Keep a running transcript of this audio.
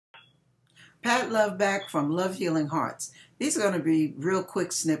Pat Love back from Love Healing Hearts. These are going to be real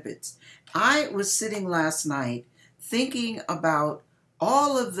quick snippets. I was sitting last night thinking about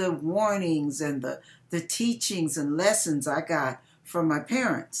all of the warnings and the teachings and lessons I got from my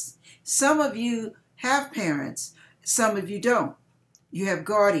parents. Some of you have parents, some of you don't. You have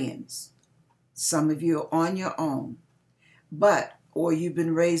guardians. Some of you are on your own. Or you've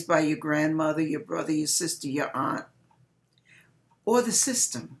been raised by your grandmother, your brother, your sister, your aunt, or the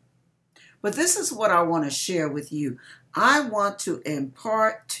system. But this is what I want to share with you. I want to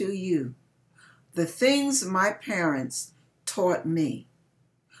impart to you the things my parents taught me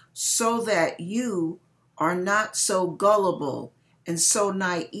so that you are not so gullible and so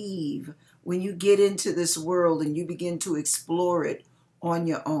naive when you get into this world and you begin to explore it on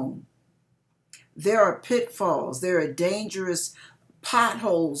your own. There are pitfalls, there are dangerous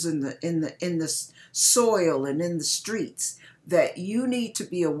potholes in the soil and in the streets that you need to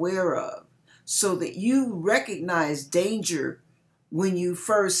be aware of, so that you recognize danger when you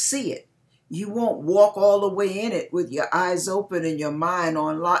first see it. You won't walk all the way in it with your eyes open and your mind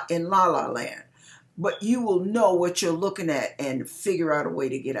in la la land, but you will know what you're looking at and figure out a way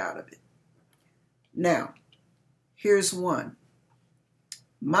to get out of it. Now, here's one.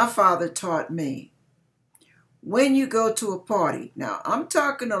 My father taught me, when you go to a party, now I'm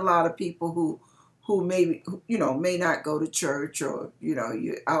talking a lot of people who maybe, may not go to church, or,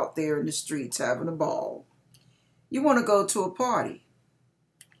 you're out there in the streets having a ball. You want to go to a party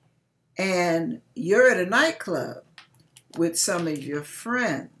and you're at a nightclub with some of your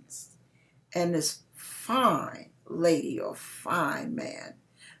friends, and this fine lady or fine man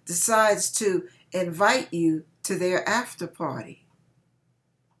decides to invite you to their after party.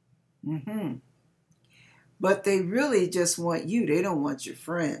 But they really just want you. They don't want your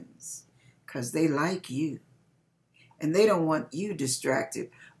friends, because they like you. And they don't want you distracted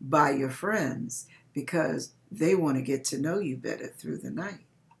by your friends, because they want to get to know you better through the night.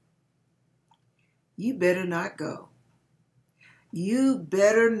 You better not go. You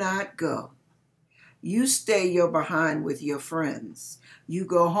better not go. You stay your behind with your friends. You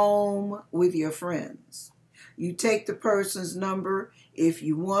go home with your friends. You take the person's number. If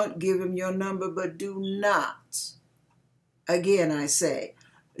you want, give them your number, but do not, again I say,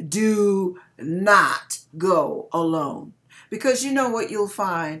 do not go alone. Because you know what you'll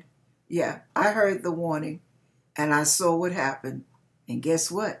find? Yeah, I heard the warning and I saw what happened. And guess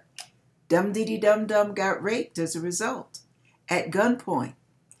what? Dum-dee-dee-dum-dum got raped as a result at gunpoint.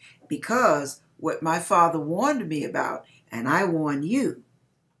 Because what my father warned me about, and I warn you,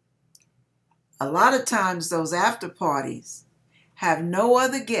 a lot of times those after parties have no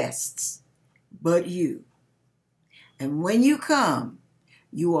other guests but you. And when you come,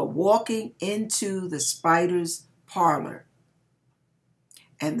 you are walking into the spider's parlor.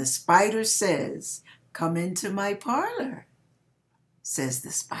 And the spider says, "Come into my parlor," says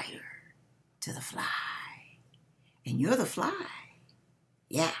the spider to the fly. And you're the fly.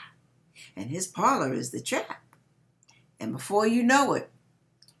 Yeah. And his parlor is the trap. And before you know it,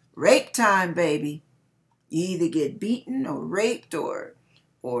 rape time, baby. You either get beaten or raped or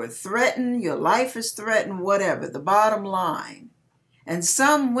threatened. Your life is threatened, whatever. The bottom line. And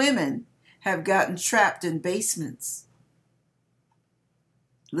some women have gotten trapped in basements.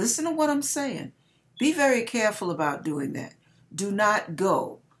 Listen to what I'm saying. Be very careful about doing that. Do not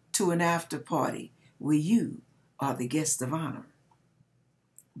go to an after party where you are the guest of honor.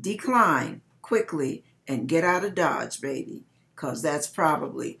 Decline quickly and get out of Dodge, baby, because that's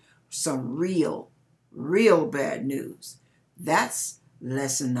probably some real bad news. That's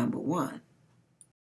lesson number 1.